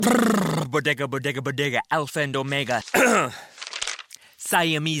Bodega, bodega, bodega, alpha and omega.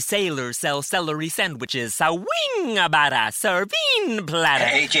 Siamese sailors sell celery sandwiches. Sawing-a-bada, serving platter.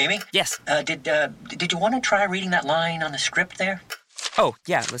 Hey, Jamie? Yes? Did you want to try reading that line on the script there? Oh,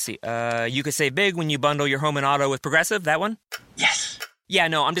 yeah, let's see. You could save big when you bundle your home and auto with Progressive, that one? Yes. Yeah,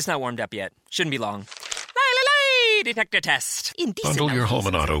 no, I'm just not warmed up yet. Shouldn't be long. Lie, detector test. Bundle your home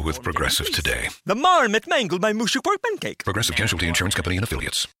and auto with Progressive today. The marmot mangled my mushy pork pancake. Progressive Casualty Insurance Company and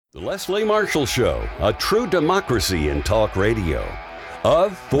Affiliates. The Leslie Marshall Show, a true democracy in talk radio.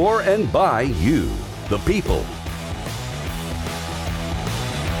 Of, for, and by you, the people.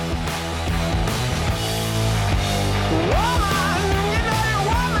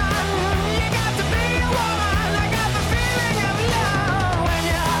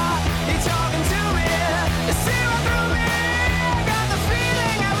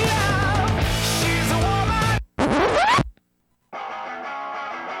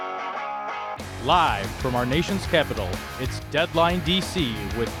 Live from our nation's capital, it's Deadline DC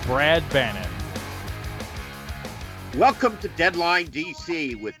with Brad Bannon. Welcome to Deadline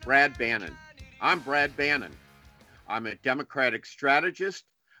DC with Brad Bannon. I'm Brad Bannon. I'm a Democratic strategist,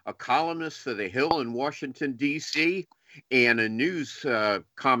 a columnist for The Hill in Washington, D.C., and a news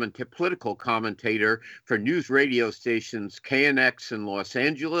political commentator for news radio stations KNX in Los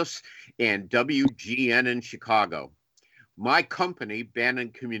Angeles and WGN in Chicago. My company, Bannon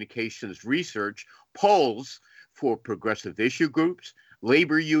Communications Research, polls for progressive issue groups,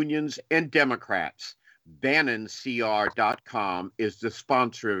 labor unions, and Democrats. BannonCR.com is the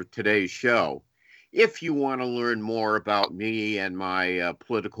sponsor of today's show. If you want to learn more about me and my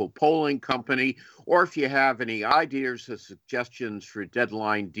political polling company, or if you have any ideas or suggestions for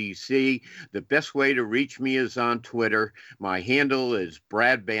Deadline DC, the best way to reach me is on Twitter. My handle is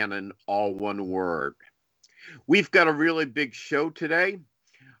Brad Bannon, all one word. We've got a really big show today.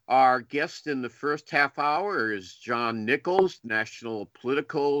 Our guest in the first half hour is John Nichols, national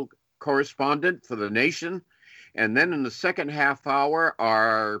political correspondent for The Nation. And then in the second half hour,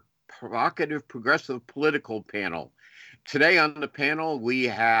 our provocative progressive political panel. Today on the panel, we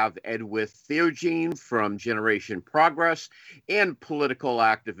have Edwith Theogene from Generation Progress and political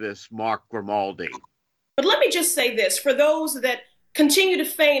activist Mark Grimaldi. But let me just say this, for those that continue to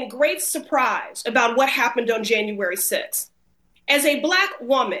feign great surprise about what happened on January 6th. As a Black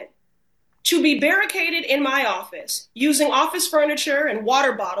woman, to be barricaded in my office using office furniture and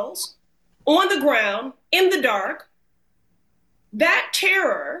water bottles on the ground in the dark, that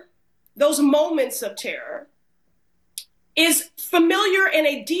terror, those moments of terror, is familiar in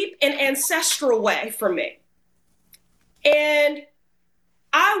a deep and ancestral way for me. And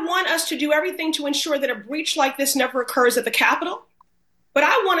I want us to do everything to ensure that a breach like this never occurs at the Capitol. But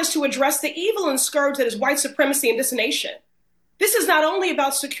I want us to address the evil and scourge that is white supremacy in this nation. This is not only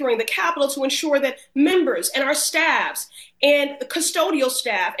about securing the Capitol to ensure that members and our staffs and the custodial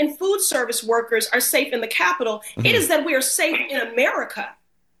staff and food service workers are safe in the Capitol. Mm-hmm. It is that we are safe in America.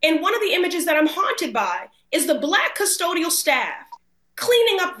 And one of the images that I'm haunted by is the Black custodial staff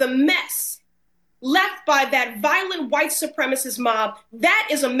cleaning up the mess left by that violent white supremacist mob. That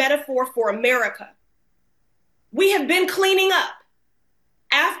is a metaphor for America. We have been cleaning up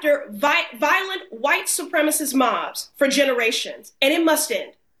after violent white supremacist mobs for generations, and it must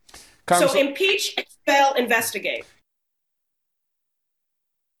end. So impeach, expel, investigate.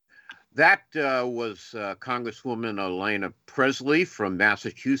 That was Congresswoman Elena Presley from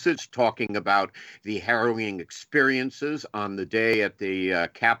Massachusetts talking about the harrowing experiences on the day at the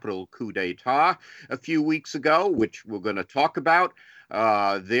Capitol coup d'etat a few weeks ago, which we're going to talk about.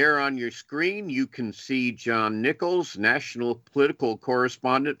 There on your screen, you can see John Nichols, national political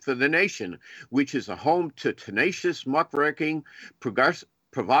correspondent for The Nation, which is a home to tenacious, muckraking,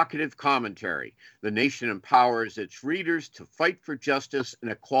 provocative commentary. The Nation empowers its readers to fight for justice and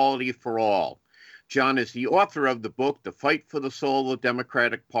equality for all. John is the author of the book, The Fight for the Soul of the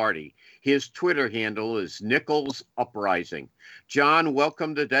Democratic Party. His Twitter handle is Nichols Uprising. John,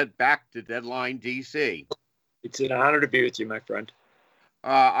 welcome back to Deadline DC. It's an honor to be with you, my friend.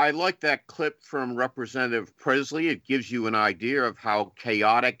 I like that clip from Representative Presley. It gives you an idea of how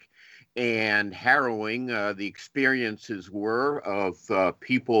chaotic and harrowing the experiences were of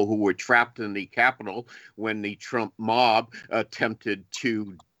people who were trapped in the Capitol when the Trump mob attempted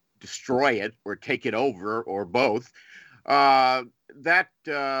to destroy it or take it over or both. That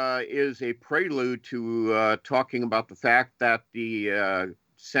is a prelude to talking about the fact that the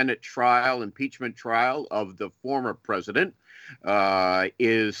Senate trial, impeachment trial of the former president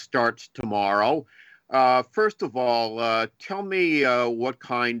starts tomorrow. First of all, tell me what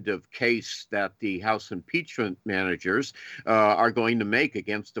kind of case that the House impeachment managers are going to make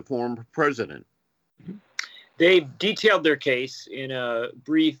against the former president. They've detailed their case in a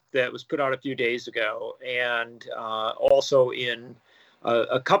brief that was put out a few days ago, and also in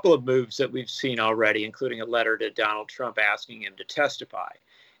a couple of moves that we've seen already, including a letter to Donald Trump asking him to testify.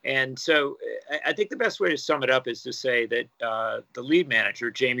 And so I think the best way to sum it up is to say that the lead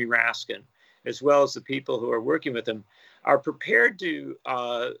manager, Jamie Raskin, as well as the people who are working with him, are prepared to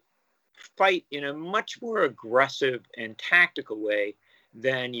fight in a much more aggressive and tactical way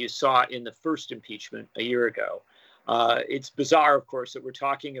than you saw in the first impeachment a year ago. It's bizarre, of course, that we're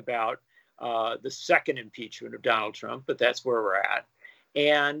talking about the second impeachment of Donald Trump, but that's where we're at.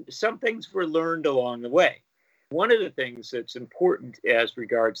 And some things were learned along the way. One of the things that's important as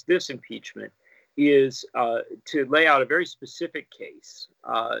regards this impeachment is to lay out a very specific case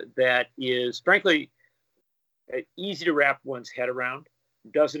that is, frankly, easy to wrap one's head around,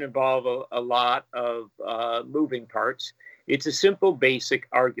 doesn't involve a lot of moving parts. It's a simple, basic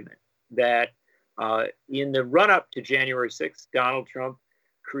argument that in the run-up to January 6th, Donald Trump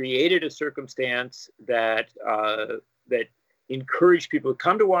created a circumstance that encouraged people to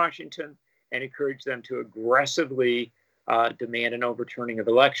come to Washington and encouraged them to aggressively demand an overturning of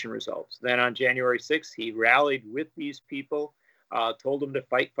election results. Then on January 6th, he rallied with these people, told them to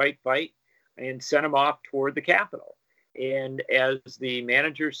fight, and sent them off toward the Capitol. And as the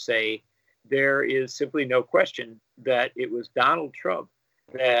managers say, there is simply no question that it was Donald Trump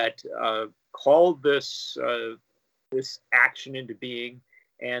that called this action into being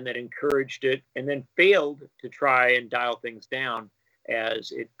and that encouraged it, and then failed to try and dial things down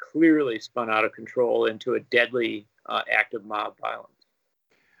as it clearly spun out of control into a deadly act of mob violence.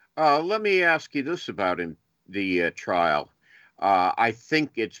 Let me ask you this about the trial. I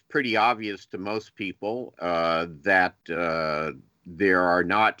think it's pretty obvious to most people that there are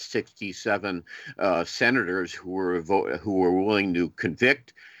not 67 senators who are willing to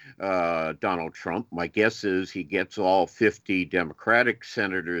convict Donald Trump. My guess is he gets all 50 Democratic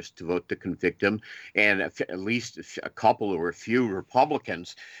senators to vote to convict him, and at least a couple or a few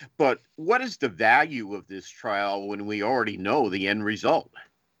Republicans. But what is the value of this trial when we already know the end result?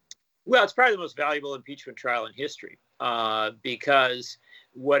 Well, it's probably the most valuable impeachment trial in history because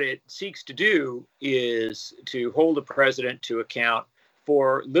what it seeks to do is to hold a president to account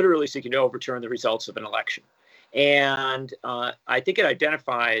for literally seeking to overturn the results of an election. And I think it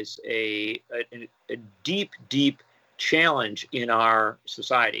identifies a deep, deep challenge in our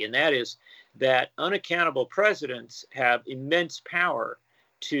society. And that is that unaccountable presidents have immense power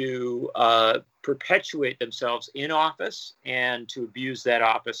to perpetuate themselves in office and to abuse that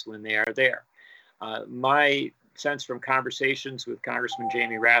office when they are there. My sense from conversations with Congressman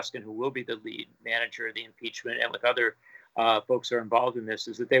Jamie Raskin, who will be the lead manager of the impeachment, and with other folks who are involved in this,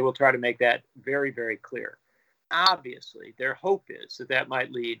 is that they will try to make that very, very clear. Obviously, their hope is that that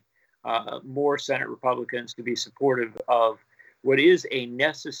might lead more Senate Republicans to be supportive of what is a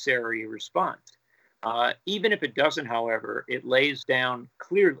necessary response. Even if it doesn't, however, it lays down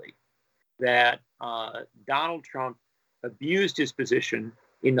clearly that Donald Trump abused his position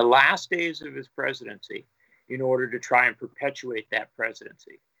in the last days of his presidency in order to try and perpetuate that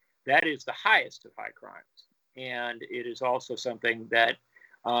presidency. That is the highest of high crimes. And it is also something that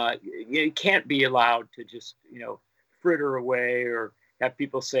it can't be allowed to just, fritter away or have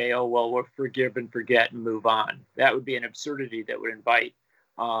people say, oh, well, we'll forgive and forget and move on. That would be an absurdity that would invite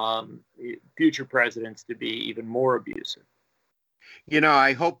future presidents to be even more abusive.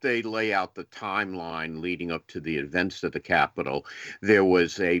 I hope they lay out the timeline leading up to the events at the Capitol. There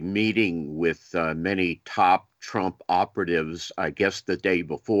was a meeting with many top Trump operatives, I guess the day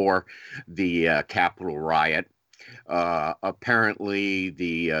before the Capitol riot. Apparently,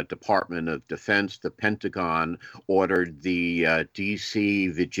 the Department of Defense, the Pentagon, ordered the D.C.,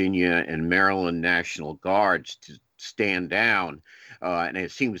 Virginia, and Maryland National Guards to stand down. And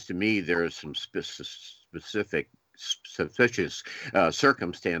it seems to me there are some specific suspicious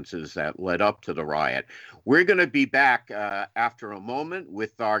circumstances that led up to the riot. We're going to be back after a moment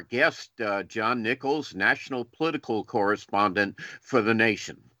with our guest, John Nichols, national political correspondent for The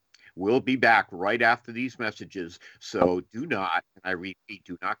Nation. We'll be back right after these messages, so do not, I repeat,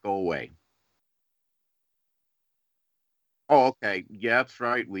 do not go away. Oh, okay. Yeah, that's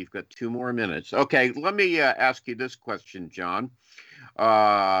right. We've got 2 more minutes. Okay, let me ask you this question, John.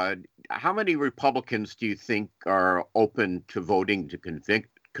 How many Republicans do you think are open to voting to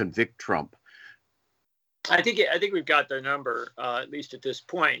convict Trump? I think we've got the number, at least at this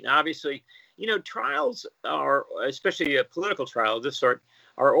point. And obviously, trials are, especially a political trial of this sort,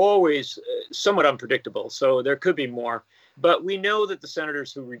 are always somewhat unpredictable. So there could be more. But we know that the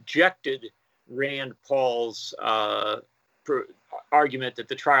senators who rejected Rand Paul's argument that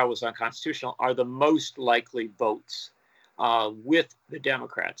the trial was unconstitutional are the most likely votes with the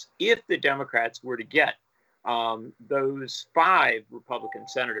Democrats. If the Democrats were to get those 5 Republican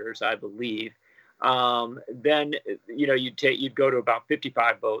senators, I believe, then you'd go to about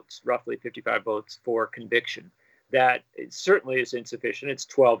 55 votes, roughly 55 votes for conviction. That certainly is insufficient. It's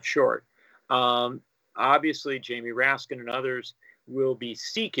 12 short. Obviously, Jamie Raskin and others will be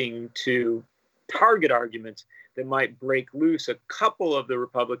seeking to target arguments that might break loose a couple of the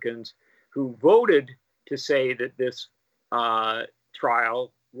Republicans who voted to say that this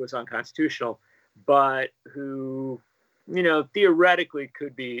trial was unconstitutional, but who, theoretically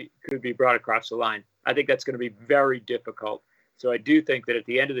could be brought across the line. I think that's going to be very difficult. So I do think that at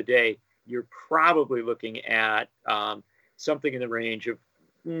the end of the day, you're probably looking at something in the range of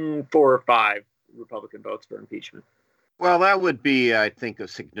 4 or 5 Republican votes for impeachment. Well, that would be, I think, a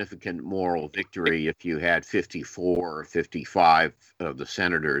significant moral victory if you had 54 or 55 of the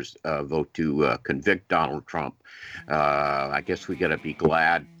senators vote to convict Donald Trump. I guess we got to be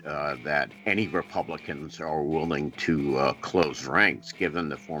glad that any Republicans are willing to close ranks, given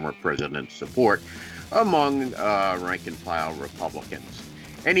the former president's support among rank-and-file Republicans.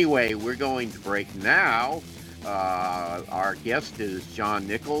 Anyway, we're going to break now. Our guest is John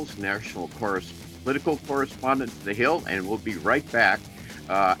Nichols, national political correspondent to The Hill, and we'll be right back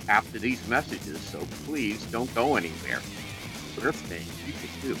after these messages, so please don't go anywhere. Birthday, you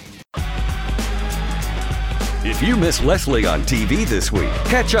should too. If you miss Leslie on TV this week,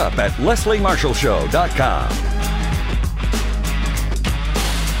 catch up at lesliemarshallshow.com.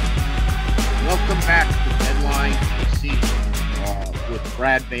 Welcome back to Deadline DC with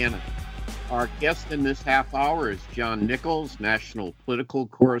Brad Bannon. Our guest in this half hour is John Nichols, national political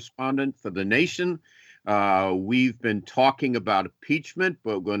correspondent for The Nation. We've been talking about impeachment,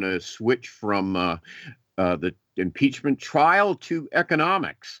 but we're going to switch from the impeachment trial to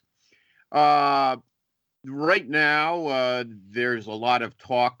economics. Right now, there's a lot of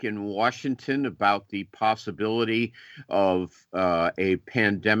talk in Washington about the possibility of a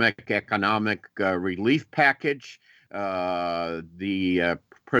pandemic economic relief package.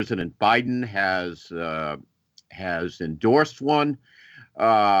 President Biden has endorsed one.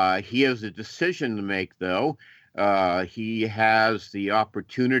 He has a decision to make, though. He has the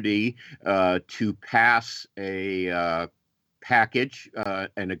opportunity to pass a package,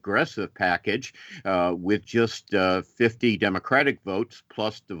 an aggressive package, with just 50 Democratic votes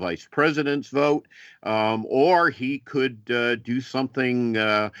plus the vice president's vote, or he could do something,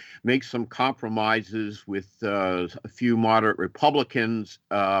 make some compromises with a few moderate Republicans,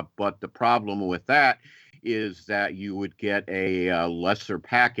 but the problem with that is that you would get a lesser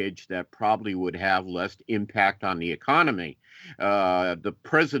package that probably would have less impact on the economy. The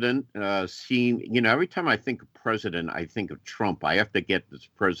president every time I think of president, I think of Trump. I have to get this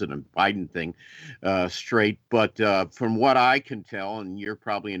President Biden thing straight. But from what I can tell, and you're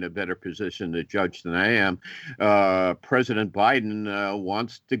probably in a better position to judge than I am, President Biden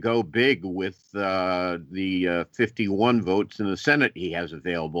wants to go big with the 51 votes in the Senate he has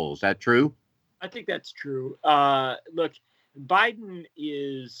available. Is that true? I think that's true. Look, Biden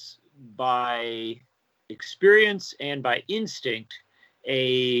is, by experience and by instinct,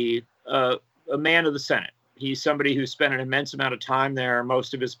 a man of the Senate. He's somebody who spent an immense amount of time there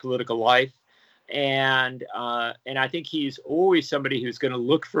most of his political life, and I think he's always somebody who's going to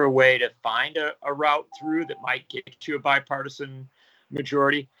look for a way to find a route through that might get you a bipartisan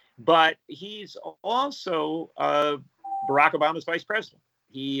majority. But he's also Barack Obama's vice president.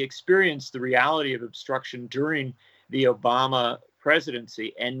 He experienced the reality of obstruction during the Obama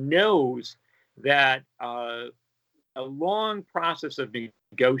presidency and knows that a long process of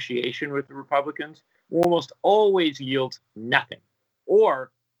negotiation with the Republicans almost always yields nothing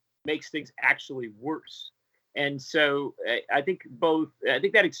or makes things actually worse. And so I think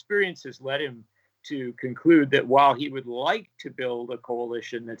that experience has led him to conclude that while he would like to build a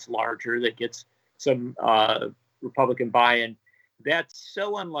coalition that's larger, that gets some Republican buy-in, that's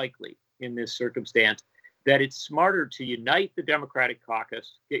so unlikely in this circumstance that it's smarter to unite the Democratic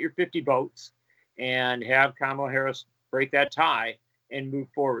caucus, get your 50 votes, and have Kamala Harris break that tie and move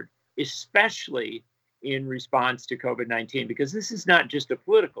forward, especially in response to COVID-19, because this is not just a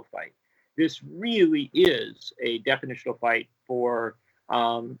political fight. This really is a definitional fight for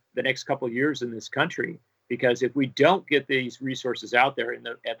the next couple of years in this country, because if we don't get these resources out there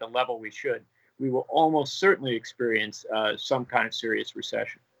at the level we should, we will almost certainly experience some kind of serious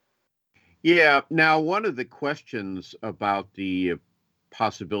recession. Yeah. Now, one of the questions about the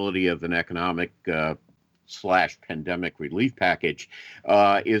possibility of an economic / pandemic relief package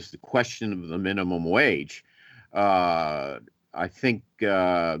is the question of the minimum wage. I think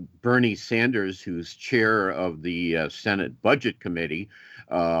Bernie Sanders, who's chair of the Senate Budget Committee,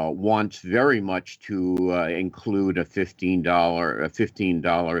 wants very much to include a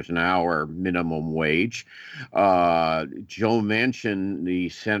 $15 an hour minimum wage. Joe Manchin, the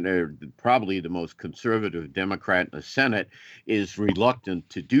senator, probably the most conservative Democrat in the Senate, is reluctant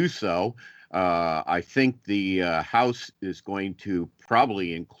to do so. I think the House is going to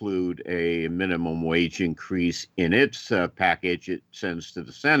probably include a minimum wage increase in its package it sends to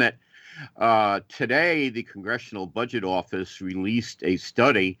the Senate. Today, the Congressional Budget Office released a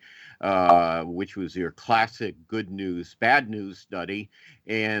study, which was your classic good news, bad news study.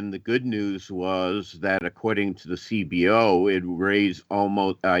 And the good news was that according to the CBO, it raised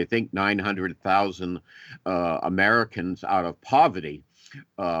almost, I think, 900,000 Americans out of poverty.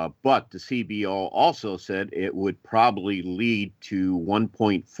 But the CBO also said it would probably lead to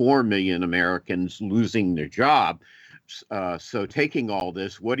 1.4 million Americans losing their job. So taking all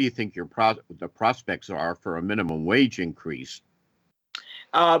this, what do you think the prospects are for a minimum wage increase?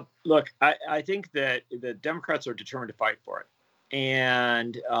 Look, I think that the Democrats are determined to fight for it.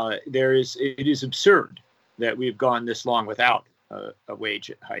 And it is absurd that we've gone this long without a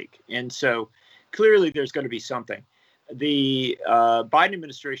wage hike. And so clearly there's going to be something. The Biden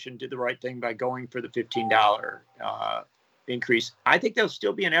administration did the right thing by going for the $15 increase. I think there'll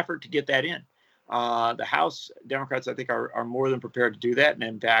still be an effort to get that in. The House Democrats, I think, are more than prepared to do that, and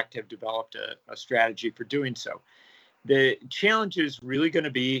in fact have developed a strategy for doing so. The challenge is really going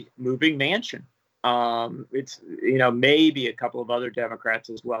to be moving Manchin. It's maybe a couple of other Democrats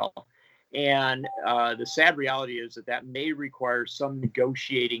as well. And the sad reality is that may require some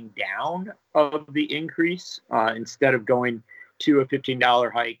negotiating down of the increase instead of going to a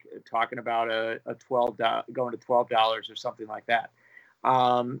 $15 hike, talking about a going to $12 or something like that.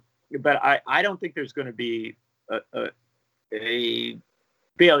 But I don't think there's going to be a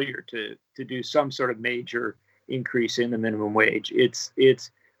failure to do some sort of major increase in the minimum wage.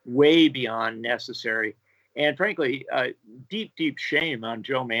 It's way beyond necessary. And frankly, deep shame on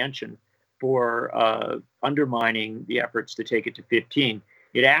Joe Manchin for undermining the efforts to take it to 15.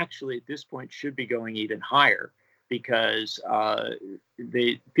 It actually, at this point, should be going even higher because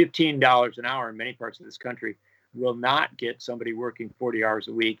the $15 an hour in many parts of this country will not get somebody working 40 hours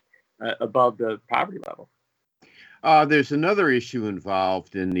a week above the poverty level. There's another issue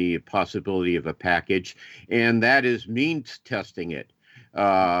involved in the possibility of a package, and that is means testing it.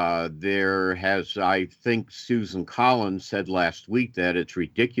 There has, I think, Susan Collins said last week that it's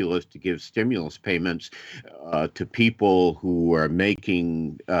ridiculous to give stimulus payments to people who are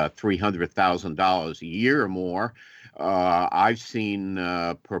making $300,000 a year or more. I've seen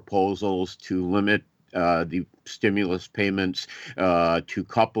proposals to limit the stimulus payments to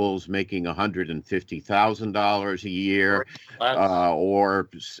couples making $150,000 a year or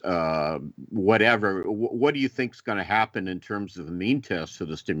whatever. What do you think is going to happen in terms of the mean test for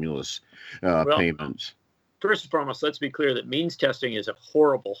the stimulus payments? First and foremost, let's be clear that means testing is a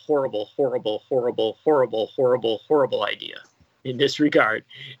horrible idea in this regard.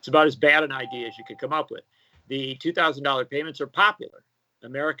 It's about as bad an idea as you could come up with. The $2,000 payments are popular.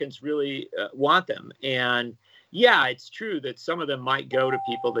 Americans really want them. And yeah, it's true that some of them might go to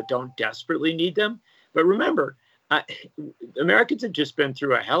people that don't desperately need them. But remember, Americans have just been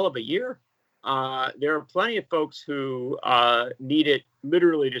through a hell of a year. There are plenty of folks who need it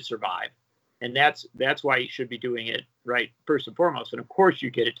literally to survive. And that's why you should be doing it right first and foremost. And of course, you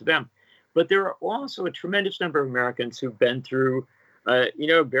get it to them. But there are also a tremendous number of Americans who've been through, a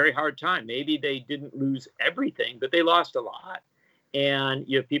very hard time. Maybe they didn't lose everything, but they lost a lot. And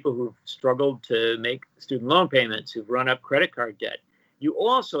you have people who've struggled to make student loan payments, who've run up credit card debt. You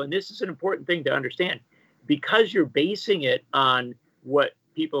also, and this is an important thing to understand, because you're basing it on what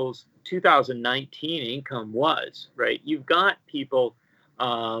people's 2019 income was, right? You've got people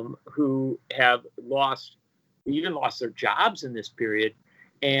who have lost their jobs in this period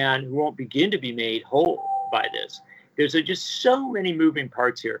and who won't begin to be made whole by this. There's just so many moving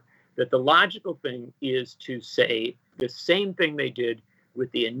parts here that the logical thing is to say the same thing they did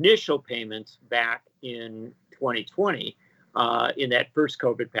with the initial payments back in 2020 in that first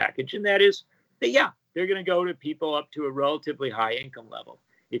COVID package. And that is that, they're going to go to people up to a relatively high income level.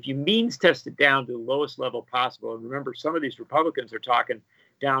 If you means test it down to the lowest level possible, and remember, some of these Republicans are talking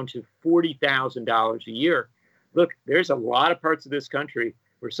down to $40,000 a year. Look, there's a lot of parts of this country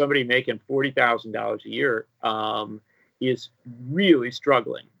where somebody making $40,000 a year is really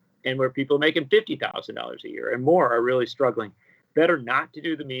struggling, and where people making $50,000 a year and more are really struggling. Better not to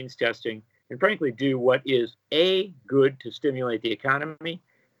do the means testing, and frankly, do what is A, good to stimulate the economy,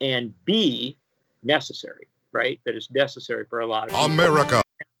 and B, necessary, right? That is necessary for a lot of people. America.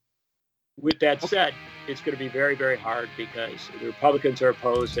 With that said, it's going to be very, very hard because the Republicans are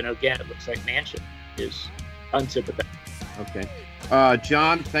opposed. And again, it looks like Manchin is unsympathetic. Okay.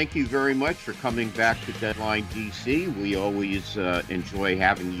 John, thank you very much for coming back to Deadline DC. We always enjoy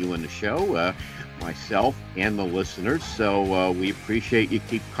having you on the show, myself and the listeners. So we appreciate you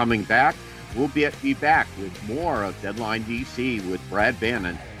keep coming back. We'll be back with more of Deadline DC with Brad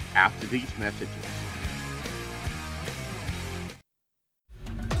Bannon after these messages.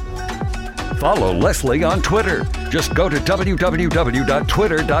 Follow Leslie on Twitter. Just go to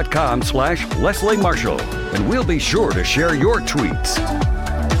www.twitter.com/Leslie Marshall, and we'll be sure to share your tweets.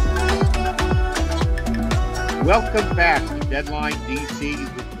 Welcome back to Deadline DC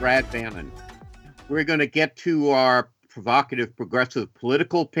with Brad Bannon. We're going to get to our provocative progressive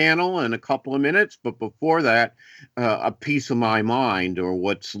political panel in a couple of minutes, but before that, a piece of my mind, or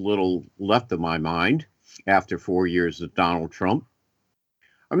what's little left of my mind after 4 years of Donald Trump.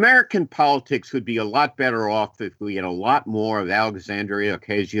 American politics would be a lot better off if we had a lot more of Alexandria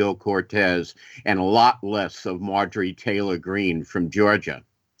Ocasio-Cortez and a lot less of Marjorie Taylor Greene from Georgia.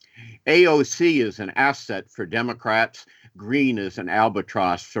 AOC is an asset for Democrats. Greene is an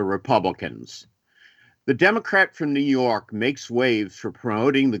albatross for Republicans. The Democrat from New York makes waves for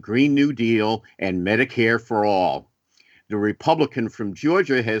promoting the Green New Deal and Medicare for all. The Republican from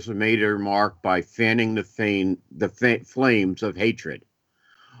Georgia has made her mark by fanning the flames of hatred.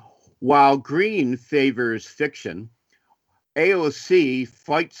 While Greene favors fiction, AOC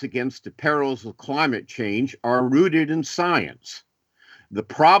fights against the perils of climate change are rooted in science. The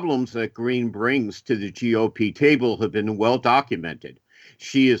problems that Greene brings to the GOP table have been well documented.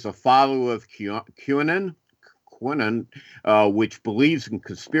 She is a follower of QAnon, which believes in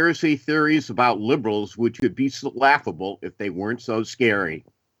conspiracy theories about liberals, which would be laughable if they weren't so scary.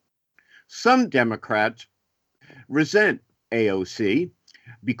 Some Democrats resent AOC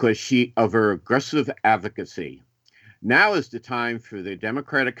because of her aggressive advocacy. Now is the time for the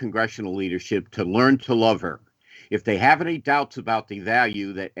Democratic congressional leadership to learn to love her. If they have any doubts about the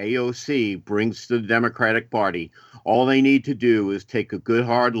value that AOC brings to the Democratic Party, all they need to do is take a good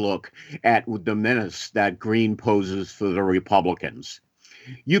hard look at the menace that Greene poses for the Republicans.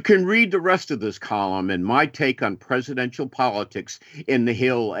 You can read the rest of this column and my take on presidential politics in The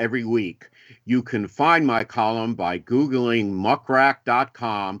Hill every week. You can find my column by Googling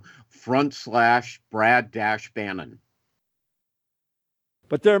muckrack.com/Brad-Bannon.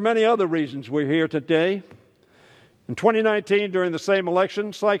 But there are many other reasons we're here today. In 2019, during the same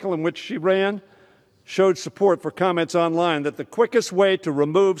election cycle in which she ran, showed support for comments online that the quickest way to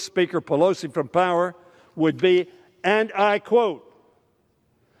remove Speaker Pelosi from power would be, and I quote,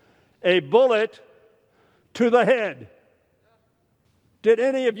 a bullet to the head. Did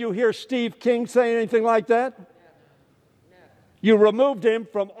any of you hear Steve King say anything like that? You removed him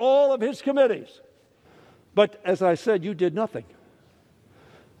from all of his committees. But as I said, you did nothing.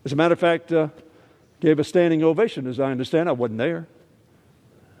 As a matter of fact, gave a standing ovation, as I understand. I wasn't there.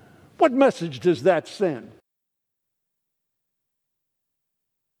 What message does that send?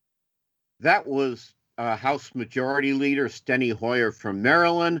 That was House Majority Leader Steny Hoyer from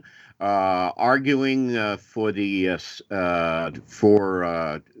Maryland, arguing for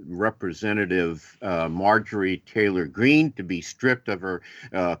Representative Marjorie Taylor Greene to be stripped of her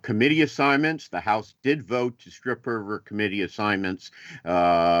committee assignments. The House did vote to strip her of her committee assignments.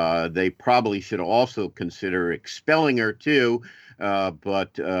 They probably should also consider expelling her too,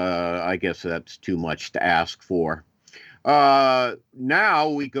 but I guess that's too much to ask for. Now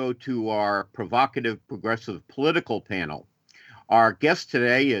we go to our provocative progressive political panel. Our guest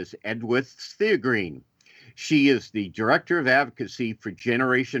today is Edwith Theogreen. She is the Director of Advocacy for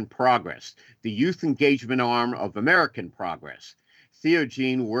Generation Progress, the youth engagement arm of American Progress.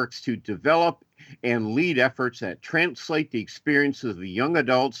 Theogreen works to develop and lead efforts that translate the experiences of young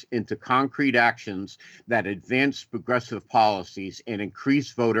adults into concrete actions that advance progressive policies and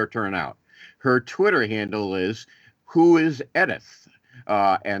increase voter turnout. Her Twitter handle is Who is Edith?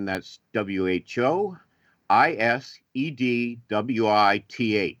 And that's WHOISEDWITH.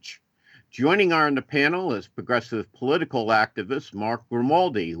 Joining her on the panel is progressive political activist Mark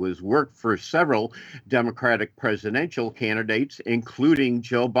Grimaldi, who has worked for several Democratic presidential candidates, including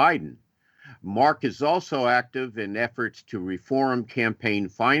Joe Biden. Mark is also active in efforts to reform campaign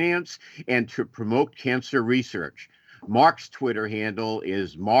finance and to promote cancer research. Mark's Twitter handle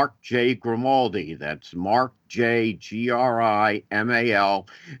is Mark J. Grimaldi. That's Mark J. Grimaldi.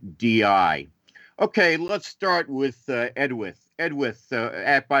 Okay, let's start with Edwith. Edwith,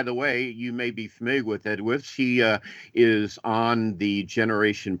 by the way, you may be familiar with Edwith. She is on the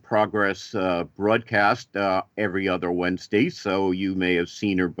Generation Progress broadcast every other Wednesday, so you may have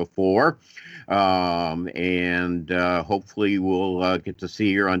seen her before. And hopefully we'll get to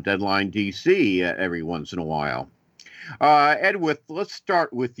see her on Deadline DC every once in a while. Edwith, let's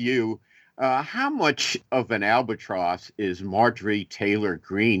start with you. How much of an albatross is Marjorie Taylor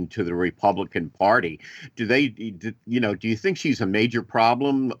Greene to the Republican Party? Do you think she's a major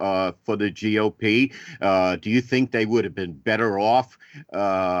problem for the GOP? Do you think they would have been better off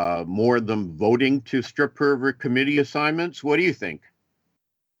more of them voting to strip her of her committee assignments? What do you think?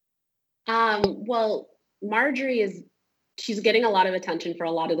 Well, Marjorie she's getting a lot of attention for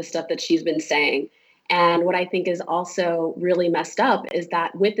a lot of the stuff that she's been saying. And what I think is also really messed up is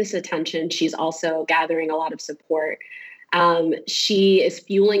that with this attention, she's also gathering a lot of support. She is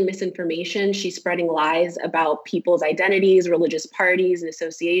fueling misinformation. She's spreading lies about people's identities, religious parties, and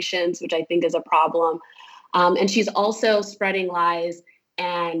associations, which I think is a problem. And she's also spreading lies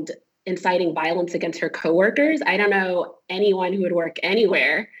and inciting violence against her coworkers. I don't know anyone who would work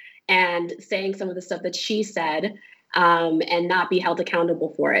anywhere and saying some of the stuff that she said and not be held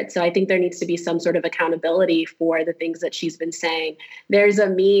accountable for it. So I think there needs to be some sort of accountability for the things that she's been saying. There's a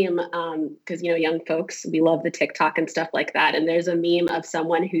meme, because, young folks, we love the TikTok and stuff like that. And there's a meme of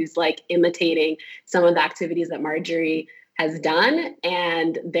someone who's like imitating some of the activities that Marjorie has done.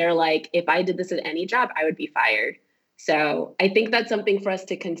 And they're like, if I did this at any job, I would be fired. So I think that's something for us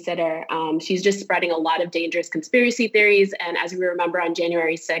to consider. She's just spreading a lot of dangerous conspiracy theories. And as we remember on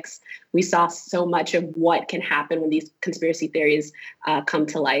January 6th, we saw so much of what can happen when these conspiracy theories come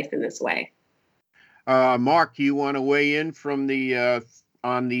to life in this way. Mark, you want to weigh in from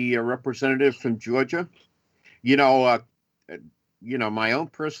on the representative from Georgia? My own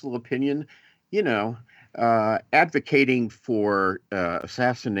personal opinion, advocating for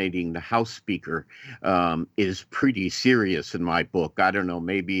assassinating the House Speaker is pretty serious in my book. I don't know,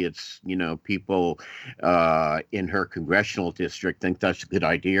 maybe it's, people in her congressional district think that's a good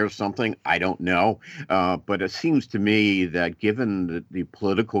idea or something. I don't know. But it seems to me that given the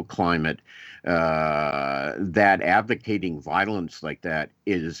political climate, that advocating violence like that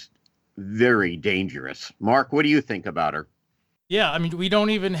is very dangerous. Mark, what do you think about her? Yeah, I mean, we don't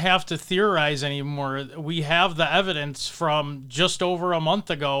even have to theorize anymore. We have the evidence from just over a month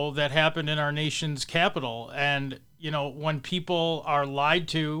ago that happened in our nation's capital. And, when people are lied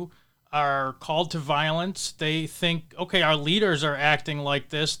to, are called to violence, they think, okay, our leaders are acting like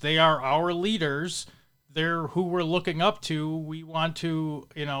this. They are our leaders. They're who we're looking up to. We want to,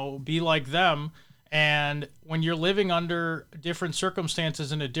 be like them. And when you're living under different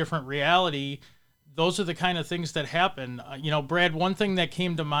circumstances in a different reality, those are the kind of things that happen. Brad, one thing that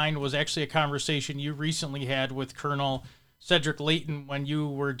came to mind was actually a conversation you recently had with Colonel Cedric Layton when you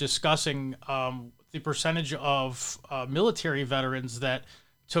were discussing the percentage of military veterans that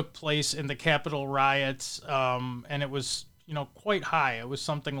took place in the Capitol riots. And it was, quite high. It was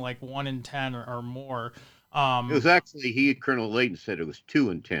something like 1 in 10 or more. It was actually, Colonel Layton said it was 2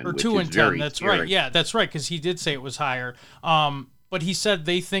 in 10. Or 2 in 10, that's scary. Right. Yeah, that's right, because he did say it was higher. But he said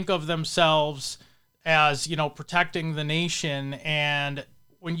they think of themselves as, protecting the nation. And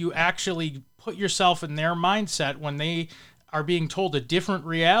when you actually put yourself in their mindset, when they are being told a different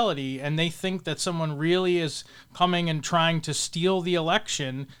reality and they think that someone really is coming and trying to steal the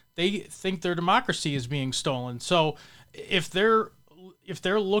election, they think their democracy is being stolen. So if they're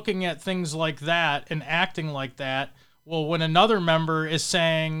looking at things like that and acting like that, well, when another member is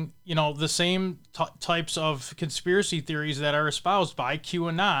saying, the same types of conspiracy theories that are espoused by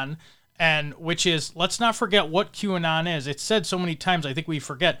QAnon, and which is, let's not forget what QAnon is. It's said so many times, I think we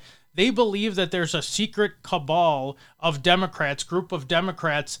forget. They believe that there's a secret cabal of Democrats, group of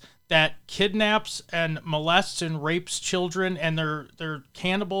Democrats that kidnaps and molests and rapes children, and they're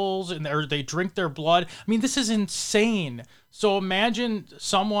cannibals, and they drink their blood. I mean, this is insane. So imagine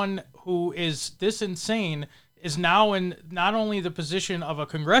someone who is this insane is now in not only the position of a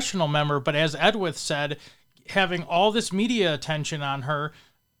congressional member, but as Edwith said, having all this media attention on her.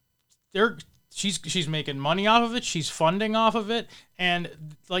 She's making money off of it. She's funding off of it.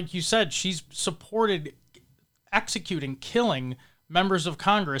 And like you said, she's supported executing, killing members of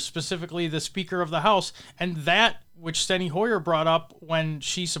Congress, specifically the Speaker of the House. And that, which Steny Hoyer brought up when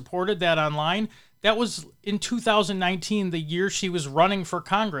she supported that online, that was in 2019, the year she was running for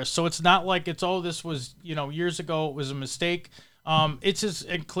Congress. So it's not like this was, years ago, it was a mistake. It's as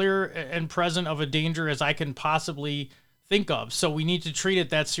clear and present of a danger as I can possibly think of. So we need to treat it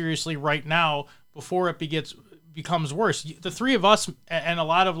that seriously right now before it becomes worse. The three of us and a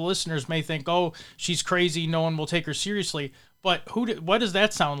lot of listeners may think, oh, she's crazy, no one will take her seriously. But what does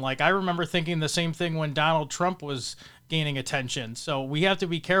that sound like? I remember thinking the same thing when Donald Trump was gaining attention. So we have to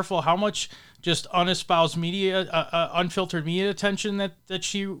be careful how much just unespoused media, unfiltered media attention that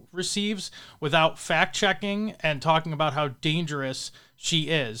she receives without fact checking and talking about how dangerous she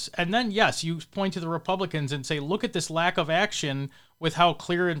is. And then, yes, you point to the Republicans and say, look at this lack of action with how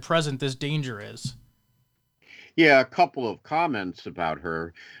clear and present this danger is. Yeah, a couple of comments about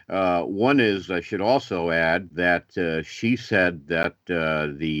her. One is, I should also add that she said that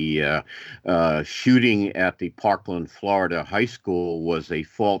the shooting at the Parkland, Florida high school was a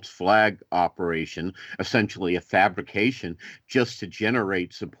false flag operation, essentially a fabrication just to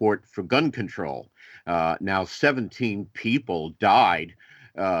generate support for gun control. Now, 17 people died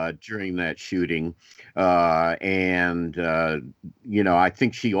during that shooting. I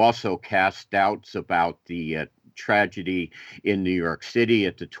think she also cast doubts about the tragedy in New York City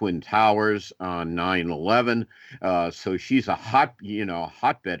at the Twin Towers on 9/11. So she's a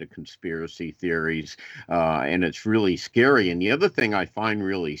hotbed of conspiracy theories, and it's really scary. And the other thing I find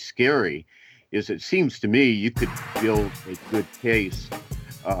really scary is it seems to me you could build a good case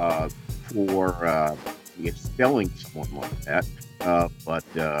for expelling someone like that. But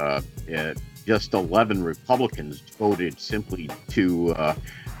just 11 Republicans voted simply to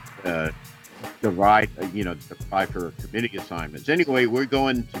deprive her committee assignments. Anyway, we're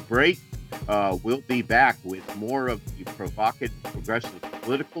going to break. We'll be back with more of the provocative progressive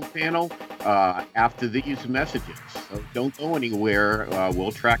political panel after these messages. So don't go anywhere.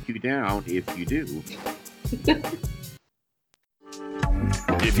 We'll track you down if you do.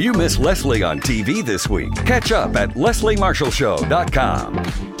 If you missed Leslie on TV this week, catch up at lesliemarshallshow.com.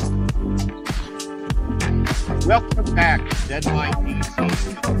 Welcome back to Deadline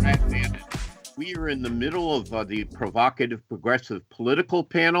DC. We are in the middle of the provocative progressive political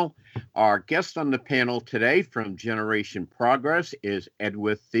panel. Our guest on the panel today from Generation Progress is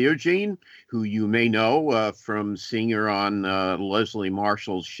Edwith Theogene, who you may know from seeing her on Leslie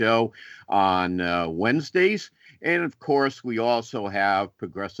Marshall's show on Wednesdays. And of course, we also have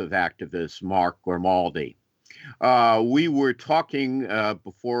progressive activist Mark Grimaldi. We were talking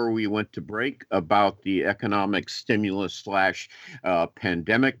before we went to break about the economic stimulus /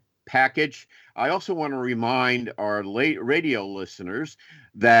 pandemic package. I also want to remind our radio listeners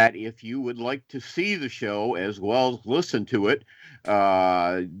that if you would like to see the show as well as listen to it,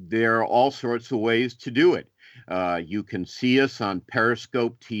 there are all sorts of ways to do it. You can see us on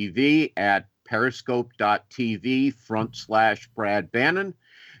Periscope TV at periscope.tv/Brad Bannon.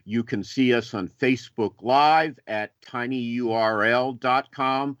 You can see us on Facebook Live at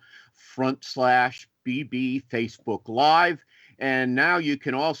tinyurl.com/BB Facebook Live. And now you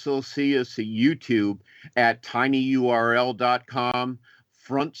can also see us at YouTube at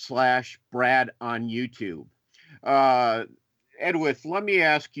tinyurl.com/Brad on YouTube. Edwith, let me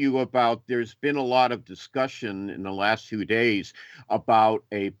ask you about, there's been a lot of discussion in the last 2 days about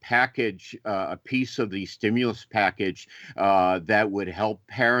a package, a piece of the stimulus package that would help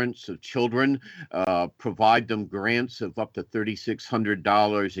parents of children, provide them grants of up to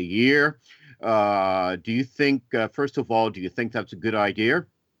 $3,600 a year. Do you think, first of all, do you think that's a good idea?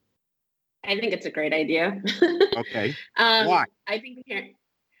 I think it's a great idea. Okay. Why?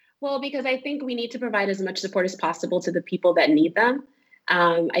 Because I think we need to provide as much support as possible to the people that need them.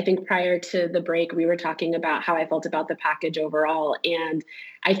 I think prior to the break, we were talking about how I felt about the package overall. And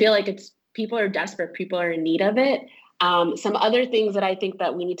I feel like people are desperate. People are in need of it. Some other things that I think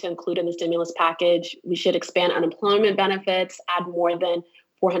that we need to include in the stimulus package, we should expand unemployment benefits, add more than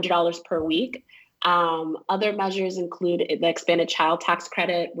 $400 per week. Other measures include the expanded child tax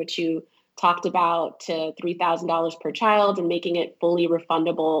credit, which you talked about, to $3,000 per child, and making it fully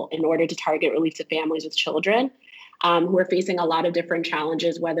refundable in order to target relief to families with children who are facing a lot of different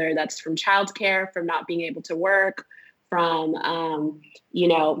challenges, whether that's from childcare, from not being able to work, from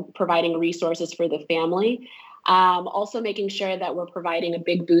providing resources for the family. Also making sure that we're providing a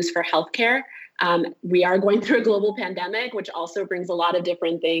big boost for healthcare. We are going through a global pandemic, which also brings a lot of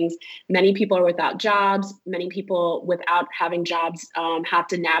different things. Many people are without jobs. Many people without having jobs have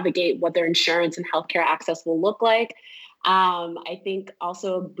to navigate what their insurance and healthcare access will look like. I think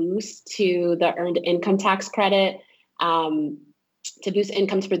also a boost to the earned income tax credit to boost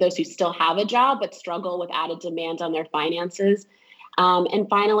incomes for those who still have a job but struggle with added demands on their finances. And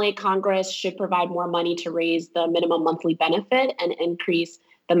finally, Congress should provide more money to raise the minimum monthly benefit and increase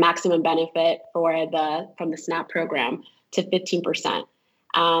the maximum benefit from the SNAP program. to 15%.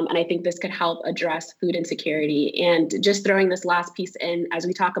 And I think this could help address food insecurity. And just throwing this last piece in, as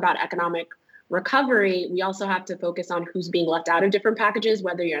we talk about economic recovery, we also have to focus on who's being left out of different packages,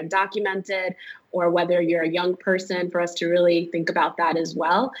 whether you're undocumented or whether you're a young person, for us to really think about that as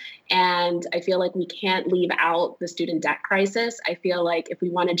well. And I feel like we can't leave out the student debt crisis. I feel like if we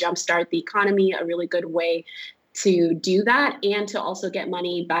want to jumpstart the economy, a really good way to do that and to also get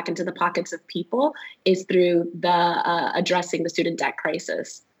money back into the pockets of people is through the addressing the student debt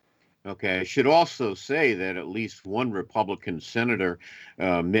crisis. Okay, I should also say that at least one Republican senator,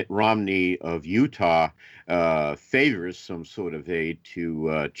 Mitt Romney of Utah, favors some sort of aid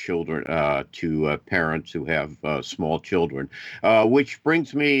to children, to parents who have small children, which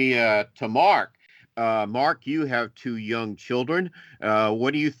brings me to Mark. Mark, you have 2 young children.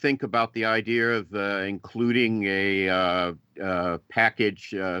 What do you think about the idea of including a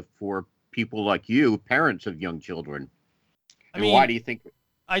package for people like you, parents of young children? And why do you think?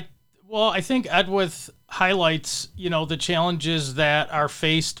 Well, I think Edwith highlights, the challenges that are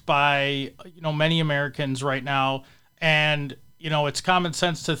faced by, many Americans right now. And, it's common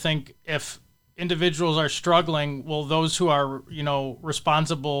sense to think if individuals are struggling, well, those who are,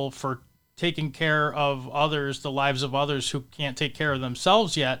 responsible for taking care of others, the lives of others who can't take care of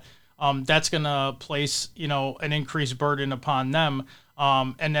themselves yet, that's going to place, an increased burden upon them.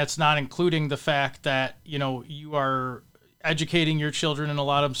 And that's not including the fact that, you are educating your children in a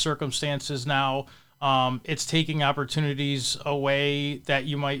lot of circumstances now. It's taking opportunities away that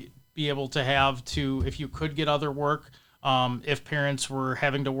you might be able to have to, if you could get other work, if parents were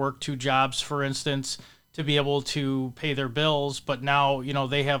having to work 2 jobs, for instance, to be able to pay their bills. But now,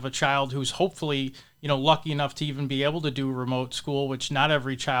 they have a child who's hopefully, lucky enough to even be able to do remote school, which not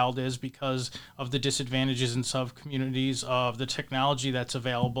every child is because of the disadvantages in some communities of the technology that's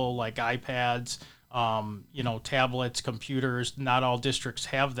available, like iPads, tablets, computers. Not all districts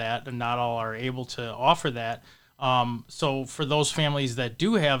have that, and not all are able to offer that. So for those families that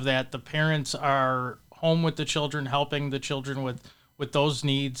do have that, the parents are home with the children, helping the children with those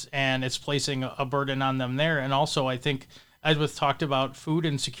needs, and it's placing a burden on them there. And also, I think Edwith talked about food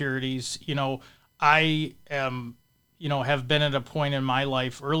insecurities. I am, have been at a point in my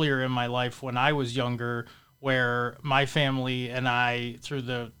life, earlier in my life when I was younger, where my family and I, through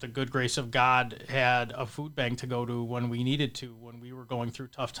the good grace of God, had a food bank to go to when we needed to, when we were going through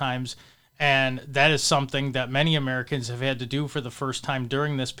tough times. And that is something that many Americans have had to do for the first time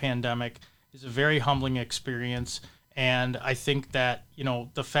during this pandemic. Is a very humbling experience. And I think that,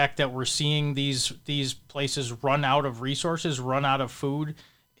 the fact that we're seeing these places run out of resources, run out of food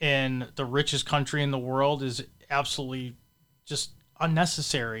in the richest country in the world is absolutely just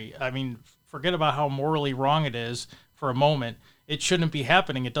unnecessary. I mean, forget about how morally wrong it is for a moment. It shouldn't be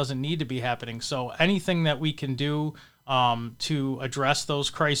happening. It doesn't need to be happening. So anything that we can do to address those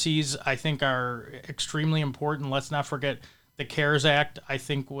crises, I think are extremely important. Let's not forget the CARES Act, I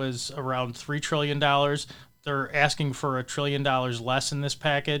think, was around $3 trillion. They're asking for $1 trillion less in this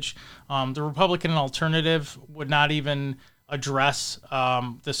package. The Republican alternative would not even address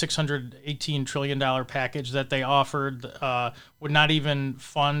the $618 trillion package that they offered, would not even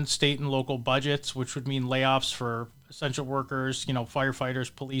fund state and local budgets, which would mean layoffs for essential workers,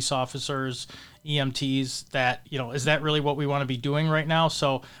 firefighters, police officers, EMTs. That, is that really what we want to be doing right now?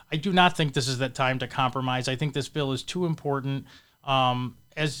 So I do not think this is the time to compromise. I think this bill is too important.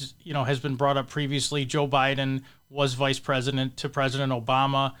 As has been brought up previously, Joe Biden was vice president to President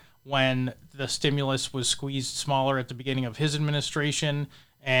Obama when the stimulus was squeezed smaller at the beginning of his administration,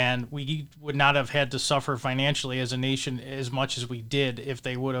 and we would not have had to suffer financially as a nation as much as we did if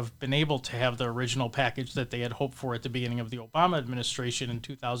they would have been able to have the original package that they had hoped for at the beginning of the Obama administration in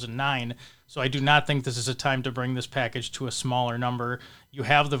 2009. So I do not think this is a time to bring this package to a smaller number. You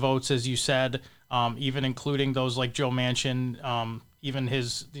have the votes, as you said, even including those like Joe Manchin, even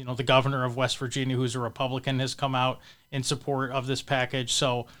his, the governor of West Virginia, who's a Republican, has come out in support of this package.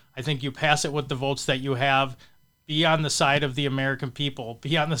 So I think you pass it with the votes that you have. Be on the side of the American people.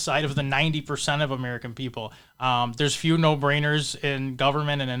 Be on the side of the 90% of American people. There's few no-brainers in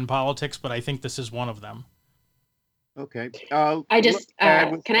government and in politics, but I think this is one of them. Okay. Can I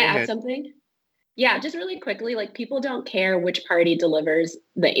add something? Yeah, just really quickly, people don't care which party delivers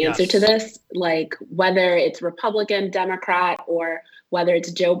the answer to this, whether it's Republican, Democrat, or whether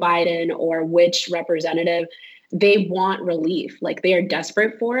it's Joe Biden or which representative. They want relief. They are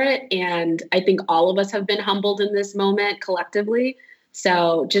desperate for it. And I think all of us have been humbled in this moment collectively.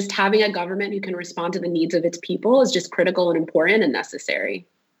 So just having a government who can respond to the needs of its people is just critical and important and necessary.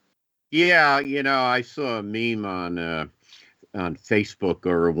 Yeah, I saw a meme on on Facebook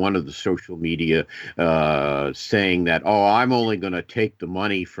or one of the social media saying that, oh, I'm only going to take the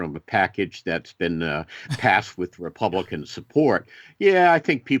money from a package that's been passed with Republican support. Yeah, I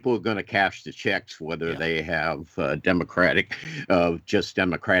think people are going to cash the checks, whether they have just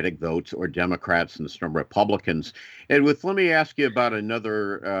Democratic votes or Democrats and some Republicans. And let me ask you about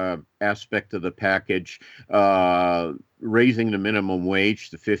another aspect of the package, raising the minimum wage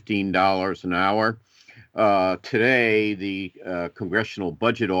to $15 an hour. Today, the Congressional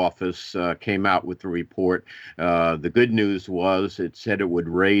Budget Office came out with a report. The good news was it said it would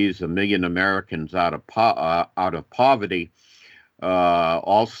raise 1 million Americans out of poverty.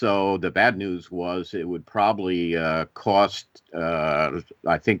 Also, the bad news was it would probably cost,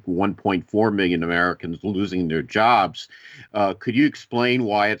 I think, 1.4 million Americans losing their jobs. Could you explain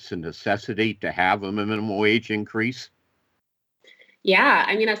why it's a necessity to have a minimum wage increase? Yeah,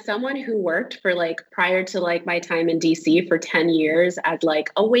 I mean, as someone who worked for prior to my time in DC for 10 years as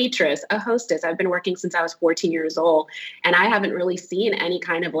a waitress, a hostess, I've been working since I was 14 years old, and I haven't really seen any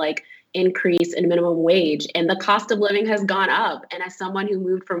kind of increase in minimum wage, and the cost of living has gone up. And as someone who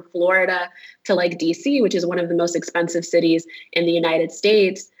moved from Florida to DC, which is one of the most expensive cities in the United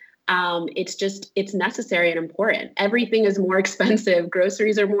States, it's necessary and important. Everything is more expensive.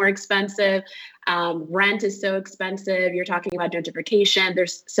 Groceries are more expensive. Rent is so expensive. You're talking about gentrification.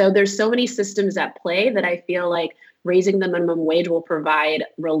 There's so many systems at play that I feel like raising the minimum wage will provide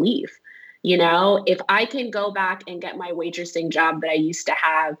relief. If I can go back and get my waitressing job that I used to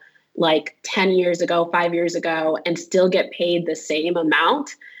have 10 years ago, 5 years ago, and still get paid the same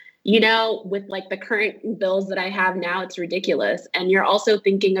amount, with the current bills that I have now, it's ridiculous. And you're also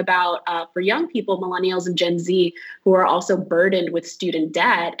thinking about for young people, millennials and Gen Z, who are also burdened with student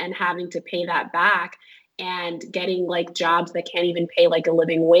debt and having to pay that back and getting jobs that can't even pay a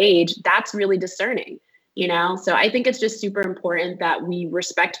living wage. That's really discerning, So I think it's just super important that we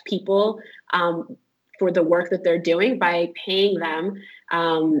respect people for the work that they're doing by paying them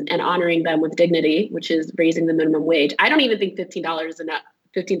and honoring them with dignity, which is raising the minimum wage. I don't even think $15 is enough.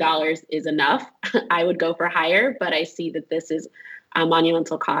 $15 is enough. I would go for higher, but I see that this is a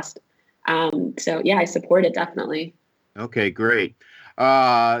monumental cost. So yeah, I support it definitely. Okay, great.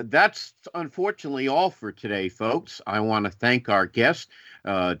 That's unfortunately all for today, folks. I want to thank our guest,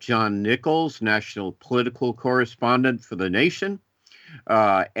 John Nichols, national political correspondent for The Nation,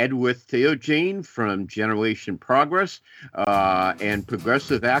 Edwith Theogene from Generation Progress, and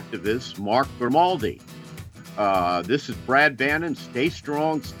progressive activist Mark Grimaldi. This is Brad Bannon. Stay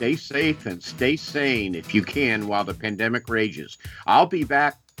strong, stay safe, and stay sane if you can while the pandemic rages. I'll be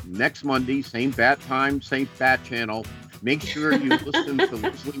back next Monday, same bat time, same bat channel. Make sure you listen to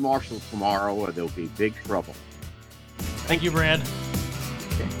Leslie Marshall tomorrow or there'll be big trouble. Thank you, Brad.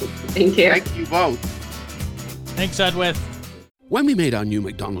 Thank you. Thank you both. Thanks, Edwith. When we made our new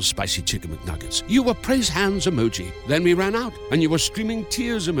McDonald's Spicy Chicken McNuggets, you were praise hands emoji. Then we ran out, and you were screaming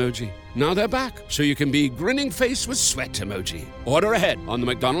tears emoji. Now they're back, so you can be grinning face with sweat emoji. Order ahead on the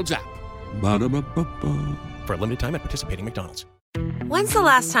McDonald's app. Ba-da-ba-ba-ba. For a limited time at participating McDonald's. When's the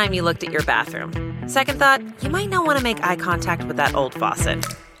last time you looked at your bathroom? Second thought, you might not want to make eye contact with that old faucet.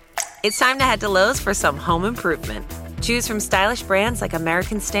 It's time to head to Lowe's for some home improvement. Choose from stylish brands like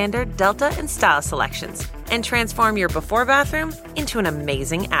American Standard, Delta, and Style Selections, and transform your before bathroom into an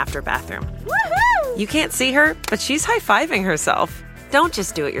amazing after bathroom. Woohoo! You can't see her, but she's high-fiving herself. Don't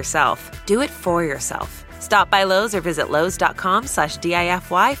just do it yourself. Do it for yourself. Stop by Lowe's or visit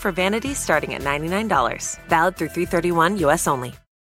Lowes.com/DIFY for vanities starting at $99. Valid through 3/31 U.S. only.